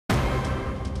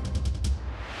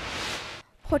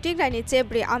Hotik Rani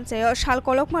Chebri Amchayo Shal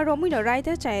Kolokma Romino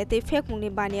Rider Chayate Fekmungni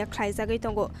Baniya Klaizagay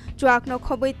Tongo Juakno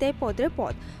Khoboite Podre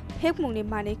Pod Fekmungni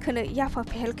Mani Khana Yafa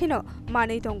Pelkino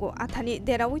Mani Tongo Athani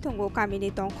Derawi Tongo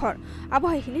Kamini Tongkhor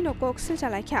Abohai Hinino Kok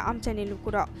Siljalakha Amchani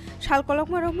Lukuro Shal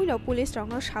Kolokma Romino Police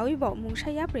Rongno Shawibo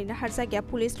Mungshaya Prina Harzagya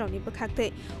Police Rongni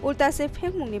Bekhakte Ulta se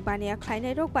Fekmungni Baniya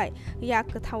Khlainai Rokbai Yak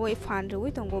Thawai Fan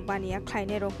Rui Tongo Baniya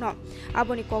Khlainai Rokno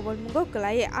Aboni Kobol Mungo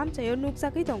Klai Amchayo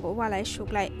Nukjagay Tongo Walai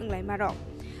Shuklai Englai Marok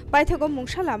Paithago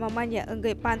Mungshala Mamanya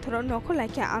Engai Panthoro Noko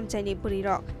Laikha Amchaini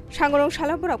Burirok Shangorong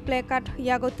Shalaborok Placard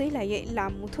Yago Teilaye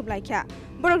Lam Muthub Laikha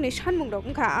Borokni Shanmung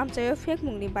Rokha Amchayo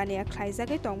Fekmungni Baniya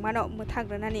Khlaizagay Tongmano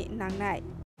Muthagranani Nangnai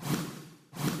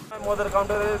মদের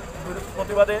কাউন্টারের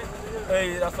প্রতিবাদে এই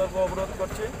রাস্তাকে অবরোধ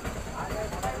করছি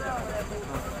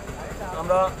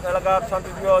আমরা এলাকার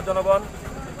শান্তিপ্রিয় জনগণ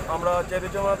আমরা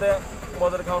চেরিজমাতে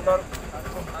মদের কাউন্টার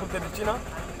খুলতে দিচ্ছি না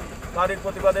তারই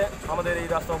প্রতিবাদে আমাদের এই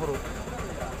রাস্তা অবরোধ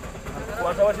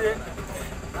পাশাপাশি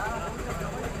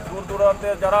দূর দূরান্তে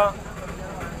যারা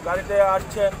গাড়িতে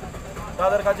আসছেন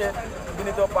তাদের কাছে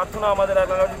বিনীত প্রার্থনা আমাদের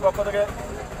এলাকার পক্ষ থেকে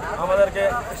আমাদেরকে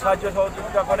সাহায্য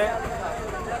সহযোগিতা করে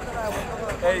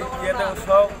এই ইয়েতে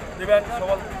উৎসাহ দিবেন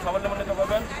সাবলীলমণ্ডিত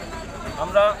করবেন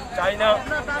আমরা চাই না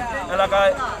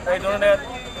এলাকায় এই ধরনের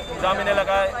গ্রামীণ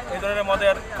এলাকায় এই ধরনের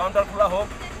মদের কাউন্টার খোলা হোক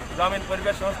গ্রামীণ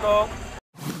পরিবেশ নষ্ট হোক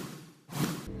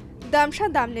Damsha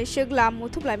damne shig lam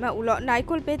muthub laima ulo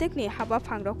naikol bedekni haba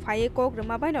phangrok phaye kok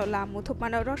remabaino lam muthub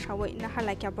mano ro shawoi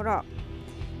nahalakya boro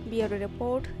Bureau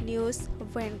Report News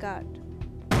Vanguard